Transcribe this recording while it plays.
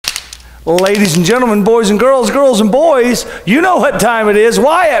Ladies and gentlemen, boys and girls, girls and boys, you know what time it is.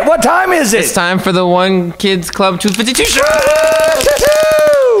 Wyatt, what time is it? It's time for the OneKids Club 252 show.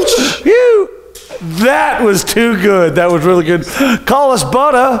 That was too good. That was really good. Call us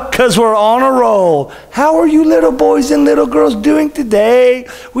Butter, because we're on a roll. How are you little boys and little girls doing today?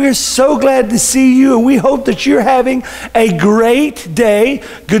 We're so glad to see you, and we hope that you're having a great day.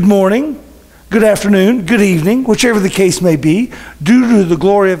 Good morning, good afternoon, good evening, whichever the case may be. Due to the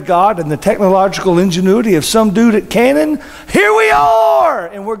glory of God and the technological ingenuity of some dude at Canon, here we are,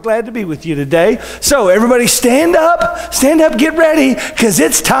 and we're glad to be with you today. So everybody stand up, get ready, because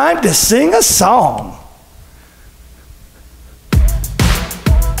it's time to sing a song.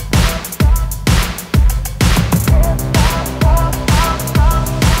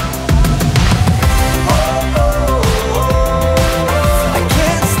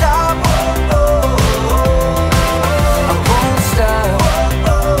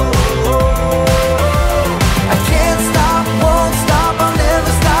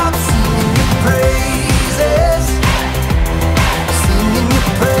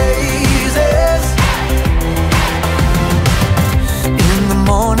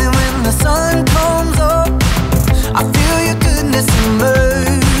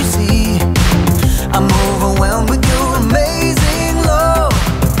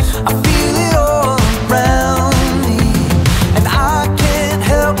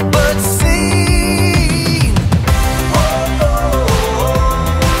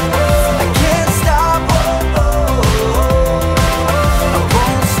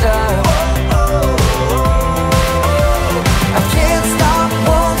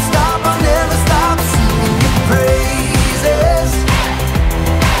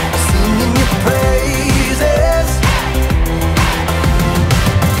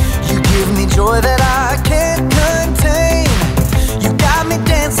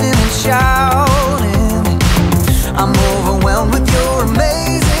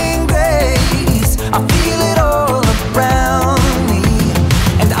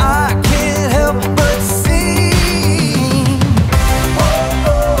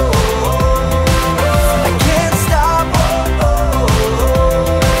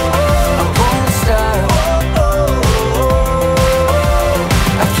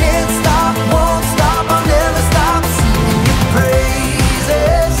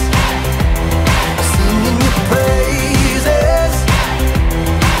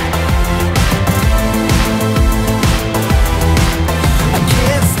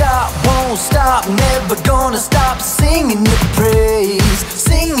 Never gonna stop singing your praise,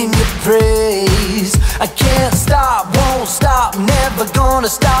 singing your praise. I can't stop, won't stop, never gonna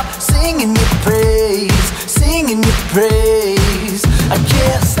stop singing your praise, singing your praise. I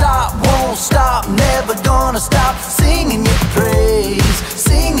can't stop, won't stop, never gonna stop singing your praise,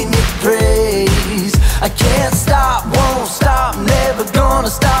 singing your praise. I can't stop, won't stop, never gonna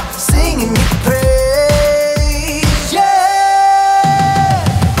stop singing your praise.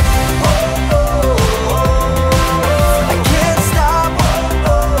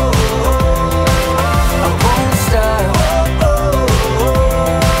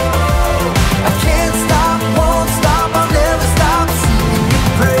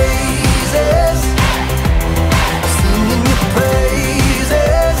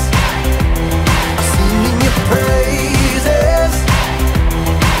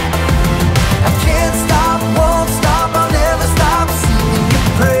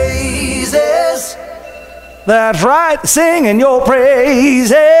 That's right, singing your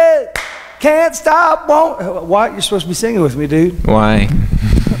praises. Can't stop, won't. Why? You're supposed to be singing with me, dude. Why?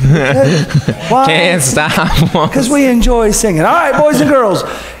 Why? Can't stop. Because we enjoy singing. All right, boys and girls,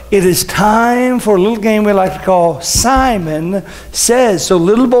 it is time for a little game we like to call Simon Says. So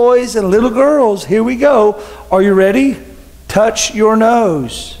little boys and little girls, here we go. Are you ready? Touch your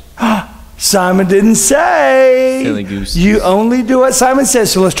nose. Simon didn't say. Silly goose. You only do what Simon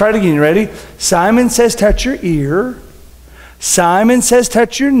says. So let's try it again. You ready? Simon says touch your ear. Simon says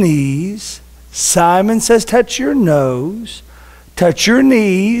touch your knees. Simon says touch your nose. Touch your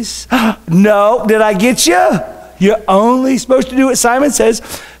knees. No, did I get you? You're only supposed to do what Simon says.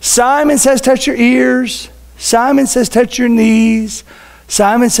 Simon says touch your ears. Simon says touch your knees.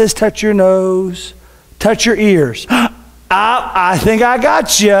 Simon says touch your nose. Touch your ears. I think I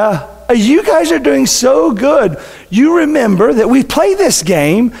got you. You guys are doing so good. You remember that we play this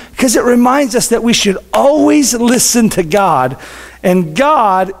game because it reminds us that we should always listen to God. And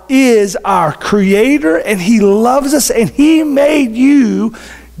God is our creator, and he loves us, and he made you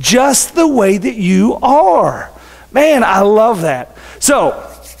just the way that you are. Man, I love that. So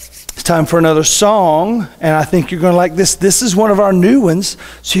It's time for another song, and I think you're going to like this. This is one of our new ones,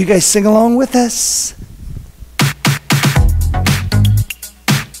 so you guys sing along with us.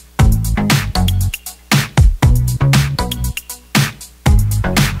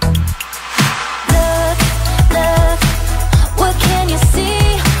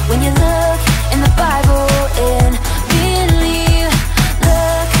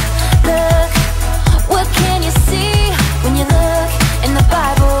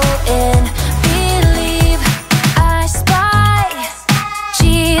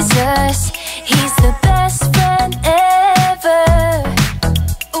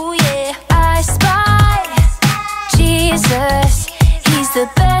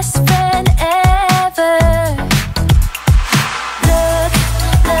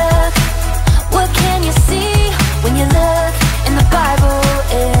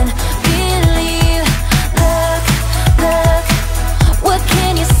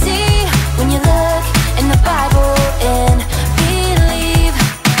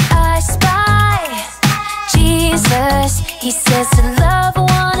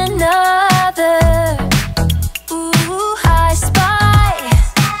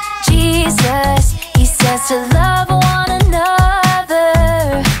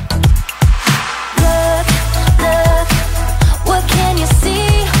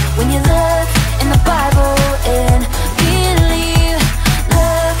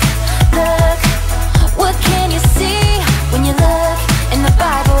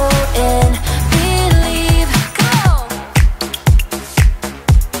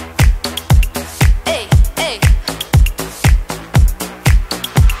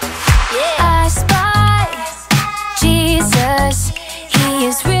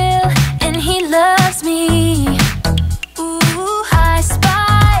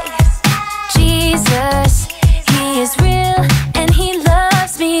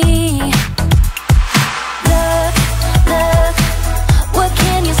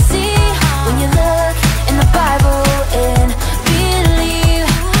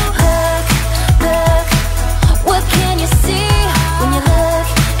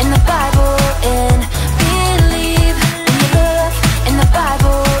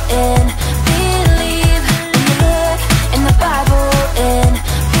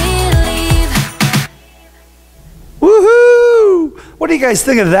 What do you guys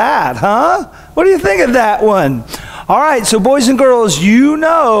think of that, huh? What do you think of that one? All right, so boys and girls, you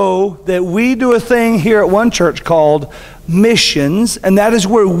know that we do a thing here at One Church called missions, and that is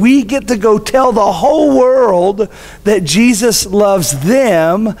where we get to go tell the whole world that Jesus loves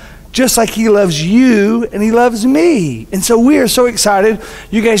them just like he loves you and he loves me. And so we are so excited.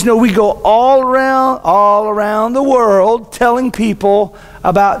 You guys know we go all around the world telling people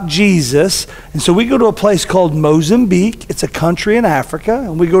about Jesus. And so we go to a place called Mozambique. It's a country in Africa.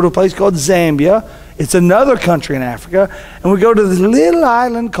 And we go to a place called Zambia. It's another country in Africa. And we go to this little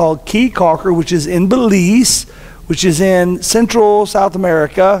island called Key Carker, which is in Belize, which is in Central South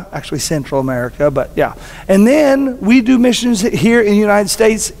America, actually Central America, but yeah. And then we do missions here in the United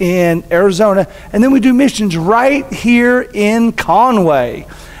States in Arizona, and then we do missions right here in Conway.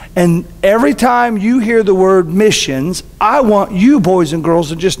 And every time you hear the word missions, I want you boys and girls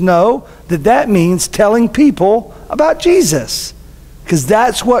to just know that that means telling people about Jesus. Because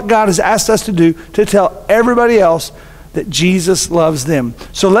that's what God has asked us to do, to tell everybody else that Jesus loves them.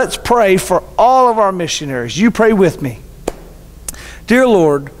 So let's pray for all of our missionaries. You pray with me. Dear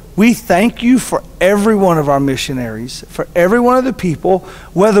Lord, we thank you for every one of our missionaries, for every one of the people,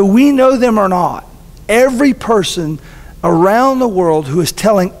 whether we know them or not. Every person around the world who is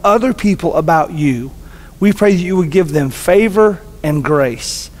telling other people about you, we pray that you would give them favor and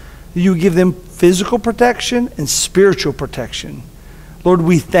grace. That you would give them physical protection and spiritual protection. Lord,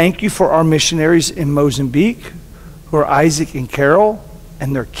 we thank you for our missionaries in Mozambique, who are Isaac and Carol,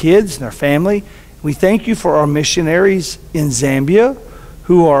 and their kids and their family. We thank you for our missionaries in Zambia,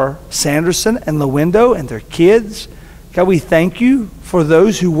 who are Sanderson and Lawendo and their kids. God, we thank you for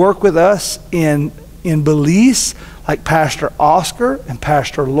those who work with us in Belize, like Pastor Oscar and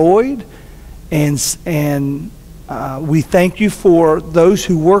Pastor Lloyd. And we thank you for those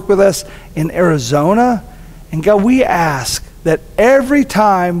who work with us in Arizona. And God, we ask that every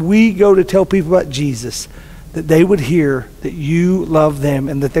time we go to tell people about Jesus, that they would hear that you love them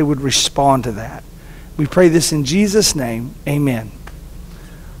and that they would respond to that. We pray this in Jesus' name. Amen.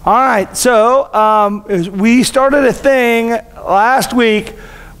 All right, so we started a thing last week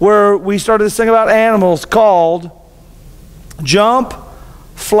where we started this thing about animals called jump,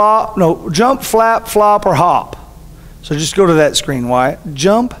 flap, flop, or hop. So just go to that screen, Wyatt.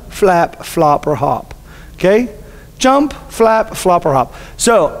 Jump, flap, flop, or hop. Okay? Jump, flap, flop, or hop.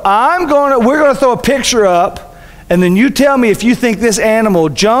 So we're gonna throw a picture up, and then you tell me if you think this animal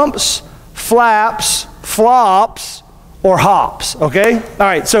jumps, flaps, flops, or hops, okay? All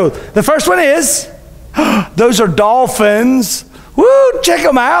right, so the first one is, those are dolphins. Woo, check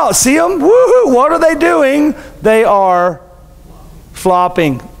them out, see them? Woohoo, what are they doing? They are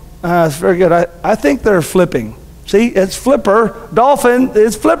flopping. It's very good. I think they're flipping. See, it's flipper. Dolphin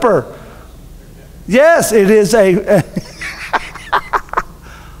is flipper. Yes, it is a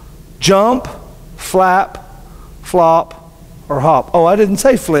jump, flap, flop, or hop. Oh, I didn't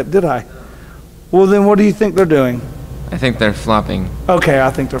say flip, did I? Well, then what do you think they're doing? I think they're flopping. Okay, I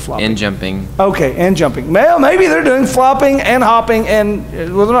think they're flopping. And jumping. Okay, and jumping. Well, maybe they're doing flopping and hopping and,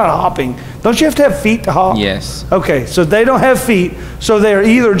 well, they're not hopping. Don't you have to have feet to hop? Yes. Okay, so they don't have feet, so they're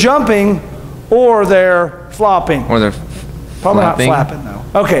either jumping or they're flopping. Or they're Probably flapping. not flapping,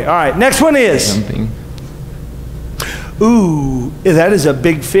 though. Okay, all right, next one is. Jumping. Ooh, that is a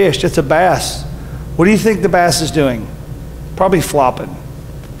big fish. That's a bass. What do you think the bass is doing? Probably flopping.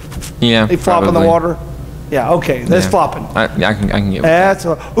 Yeah, They flop in the water? Yeah, okay, that's flopping. I can get with That's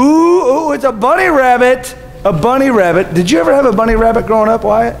ooh, it's a bunny rabbit. A bunny rabbit. Did you ever have a bunny rabbit growing up,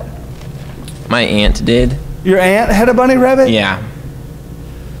 Wyatt? that. My aunt did. Your aunt had a bunny rabbit? Yeah.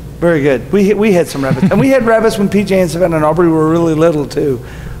 Very good. We had some rabbits. And we had rabbits when PJ and Savannah and Aubrey were really little, too.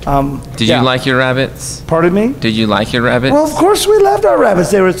 Did you like your rabbits? Pardon me? Did you like your rabbits? Well, of course we loved our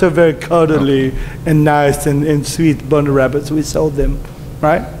rabbits. They were so very cuddly and nice and sweet bunny rabbits. We sold them,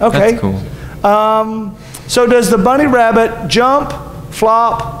 right? Okay. That's cool. So does the bunny rabbit jump,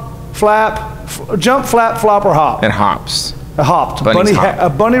 flop, flap, jump, flap, flop, or hop? It hops. A hopped. Bunnies hop. A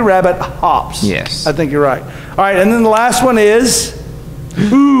bunny rabbit hops. Yes. I think you're right. All right, and then the last one is,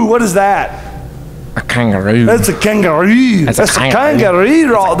 ooh, what is that? A kangaroo. That's a kangaroo. That's a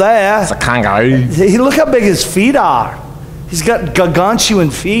kangaroo right there. It's a kangaroo. Hey, look how big his feet are. He's got gargantuan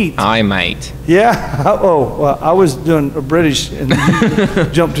feet. I might. Yeah. Oh, well, I was doing a British and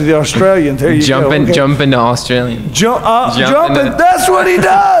jumped to the Australian. There you go. Okay. Jumping to Australian. Jumping. That's what he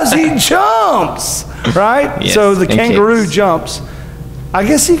does. He jumps. Right? Yes, So the and kangaroo kicks. jumps. I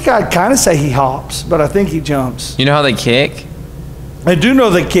guess he could kind of say he hops, but I think he jumps. You know how they kick? I do know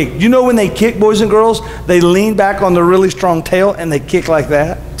they kick. You know when they kick, boys and girls, they lean back on their really strong tail and they kick like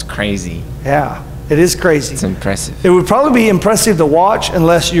that? It's crazy. Yeah, it is crazy. It's impressive. It would probably be impressive to watch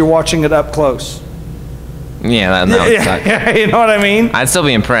unless you're watching it up close. Yeah, that would suck. Yeah, you know what I mean? I'd still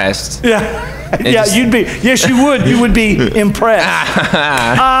be impressed. Yeah. Yeah, just- you'd be. Yes, you would. You would be impressed.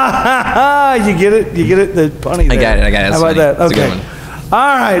 You get it? You get it? The funny there. I got it. That's How about funny. that? That's a Okay. good one.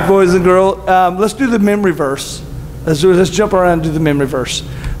 All right, boys and girls. Let's do the memory verse. Let's jump around and do the memory verse.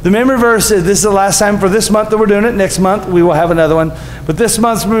 The memory verse is, this is the last time for this month that we're doing it. Next month we will have another one. But this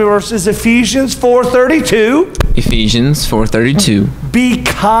month's memory verse is Ephesians 4:32. Ephesians 4:32. Be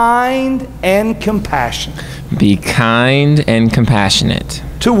kind and compassionate Be kind and compassionate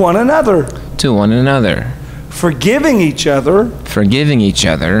to one another, to one another, forgiving each other, forgiving each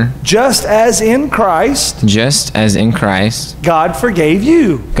other, just as in Christ just as in Christ God forgave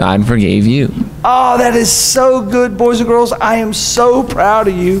you. God forgave you. Oh, that is so good, boys and girls. I am so proud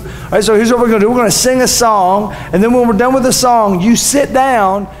of you. All right, so here's what we're going to do. We're going to sing a song, and then when we're done with the song, you sit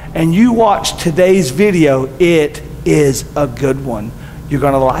down and you watch today's video. It is a good one. You're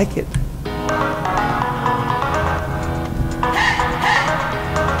going to like it.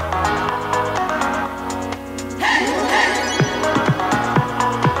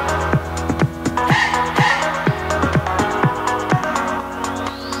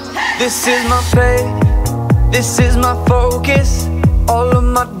 This is my faith, this is my focus, all of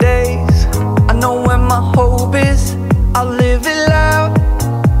my days. I know where my hope is, I live it loud,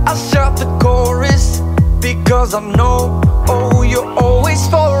 I shout the chorus, because I know, oh, you're always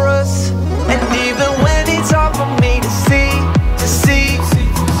for us. And even when it's hard for me to see,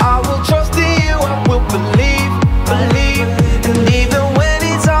 I will trust in you, I will believe. And even when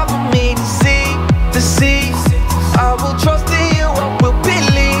it's hard for me to see, I will trust in you, I will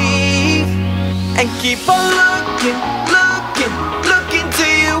believe. And keep on looking to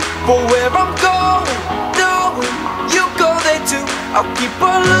you for where I'm going, knowing you go there too. I'll keep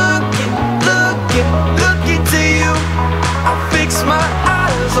on looking to you. I fix my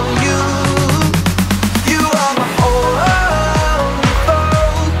eyes on you. You are my only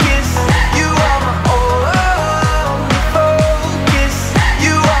focus. You are my only focus.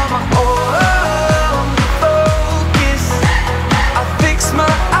 You are my only focus. I fix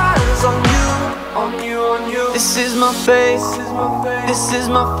my eyes on you. This is my faith. This is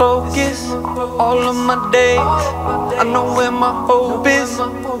my focus, all of my days. I know where my hope is.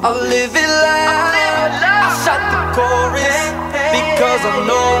 I'll live it loud. I shout the chorus because I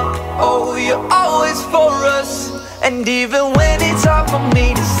know, oh, you're always for us. And even when it's hard for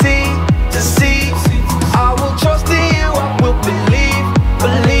me to see, I will trust in you, I will believe.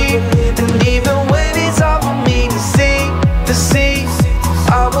 And even when it's hard for me to see,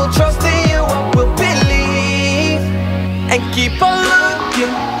 I will trust in you, I will believe. And keep on looking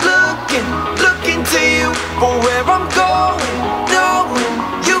to you for where I'm going, knowing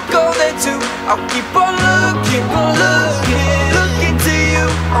you go there too. I'll keep on looking to you.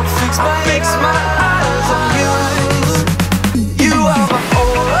 I'll fix my eyes on you. You are my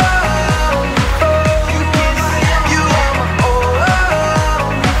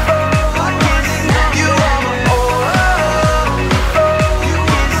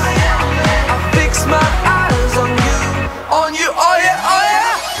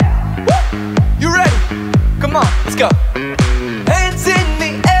let's go. Hands in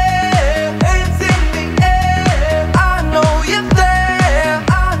the air, hands in the air. I know you're there,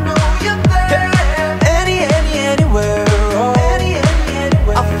 I know you're there. Anywhere, oh.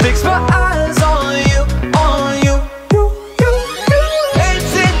 Anywhere. I fix my eyes on you,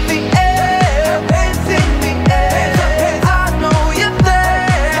 Hands in the air, hands in the air. I know you're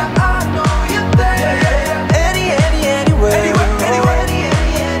there, I know you're there. Anywhere,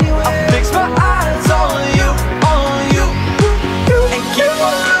 I fix my eyes on you.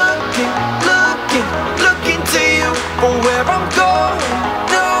 Looking to you for where I'm going.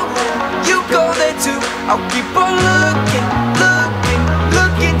 No, you go there too. I'll keep on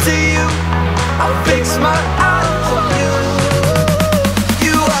looking to you. I'll fix my eyes on you.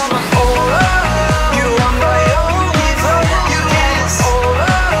 You are my all, you are my own. You is all,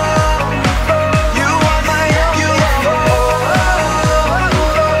 you are my own. You are my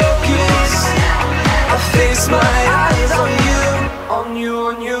kiss. I'll fix my eyes on you. On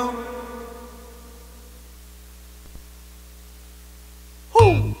you.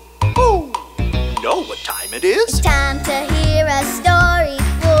 You know what time it is? It's time to hear a story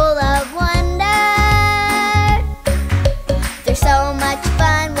full of wonder. There's so much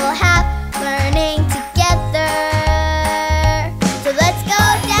fun we'll have learning together. So let's go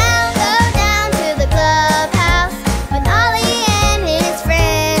down to the clubhouse with Ollie and his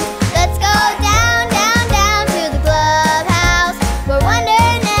friends. Let's go down to the clubhouse where wonder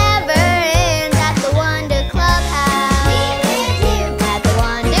never ends at the Wonder Clubhouse. At the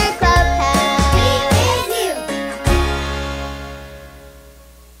Wonder Clubhouse.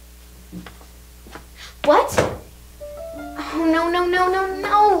 What? Oh, no.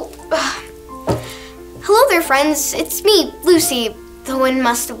 Ugh. Hello there, friends. It's me, Lucy. The wind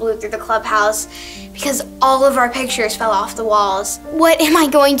must have blew through the clubhouse because all of our pictures fell off the walls. What am I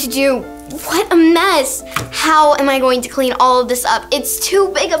going to do? What a mess. How am I going to clean all of this up? It's too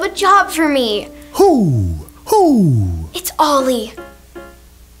big of a job for me. Who? It's Ollie.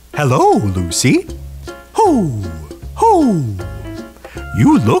 Hello, Lucy. Who?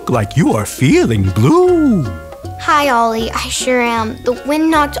 You look like you are feeling blue. Hi, Ollie. I sure am. The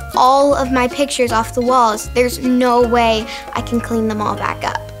wind knocked all of my pictures off the walls. There's no way I can clean them all back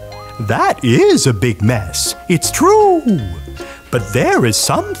up. That is a big mess. It's true. But there is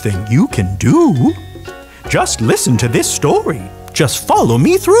something you can do. Just listen to this story. Just follow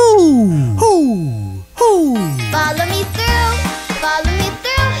me through. Who? Follow me through. Who?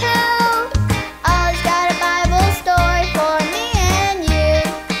 Ollie's got a Bible story for me and you.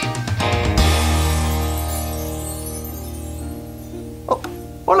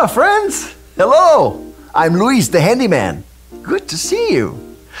 Hola, friends. Hello. I'm Luis, the handyman. Good to see you.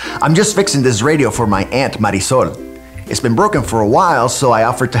 I'm just fixing this radio for my Aunt Marisol. It's been broken for a while, so I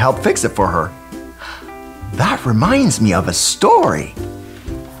offered to help fix it for her. That reminds me of a story.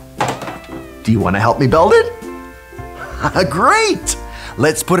 Do you want to help me build it? Great!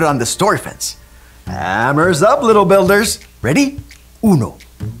 Let's put it on the story fence. Hammers up, little builders. Ready? 1, 2,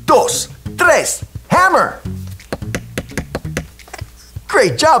 3, hammer!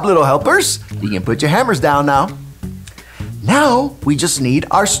 Great job, little helpers. You can put your hammers down now. Now, we just need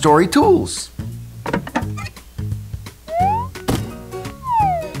our story tools.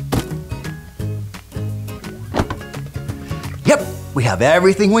 Yep, we have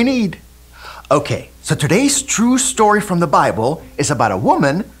everything we need. Okay, so today's true story from the Bible is about a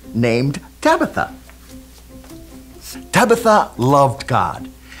woman named Tabitha. Tabitha loved God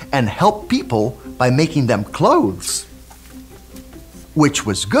and helped people by making them clothes, which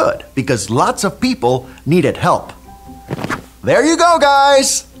was good because lots of people needed help. There you go,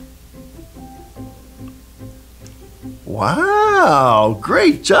 guys. Wow,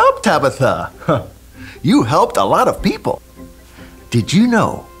 great job, Tabitha. You helped a lot of people. Did you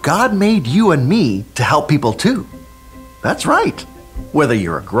know God made you and me to help people too? That's right. Whether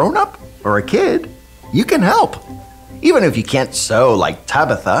you're a grown-up or a kid, you can help. Even if you can't sew like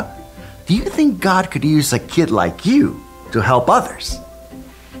Tabitha, do you think God could use a kid like you to help others?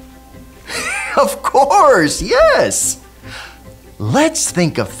 Of course, yes. Let's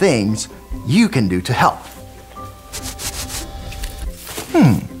think of things you can do to help.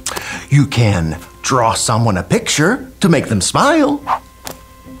 You can draw someone a picture to make them smile.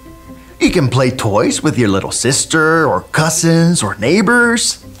 You can play toys with your little sister or cousins or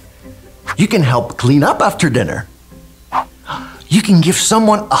neighbors. You can help clean up after dinner. You can give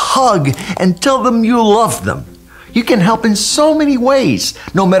someone a hug and tell them you love them. You can help in so many ways,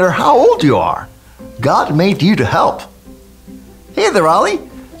 no matter how old you are. God made you to help. Hey there, Ollie.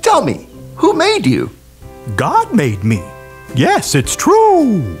 Tell me, who made you? God made me. Yes, it's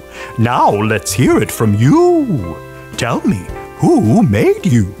true. Now let's hear it from you. Tell me, who made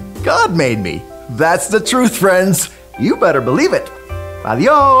you? God made me. That's the truth, friends. You better believe it.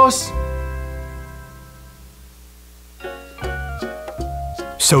 Adios.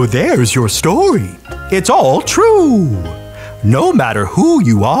 So there's your story. It's all true. No matter who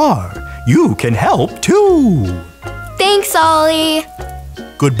you are, you can help too. Thanks, Ollie.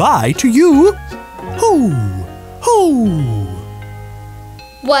 Goodbye to you. Hoo, hoo.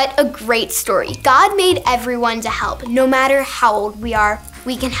 What a great story. God made everyone to help. No matter how old we are,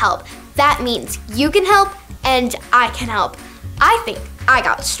 we can help. That means you can help and I can help. I think I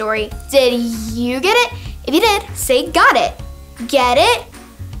got the story. Did you get it? If you did, say got it. Get it?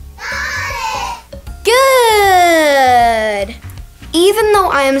 Got it! Good! Even though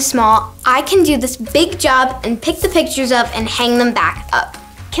I am small, I can do this big job and pick the pictures up and hang them back up.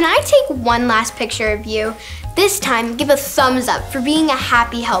 Can I take one last picture of you? This time, give a thumbs up for being a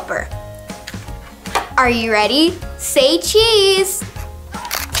happy helper. Are you ready? Say cheese!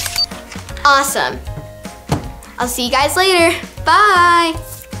 Awesome. I'll see you guys later. Bye!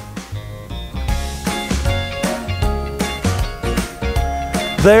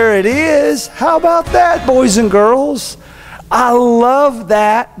 There it is. How about that, boys and girls? I love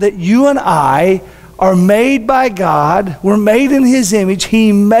that you and I are made by God. We're made in His image.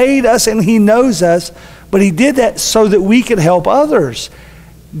 He made us and He knows us, but He did that so that we could help others.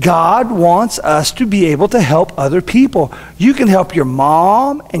 God wants us to be able to help other people. You can help your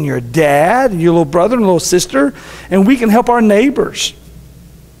mom and your dad and your little brother and little sister, and we can help our neighbors.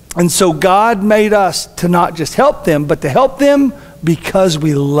 And so God made us to not just help them, but to help them because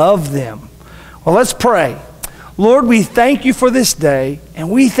we love them. Well, let's pray. Lord, we thank you for this day, and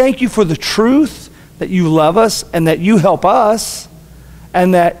we thank you for the truth that you love us and that you help us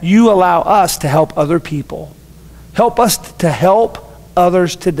and that you allow us to help other people. Help us to help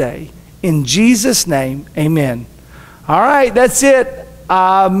others today. In Jesus' name, amen. All right, that's it.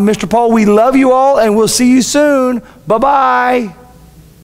 Mr. Paul, we love you all, and we'll see you soon. Bye-bye.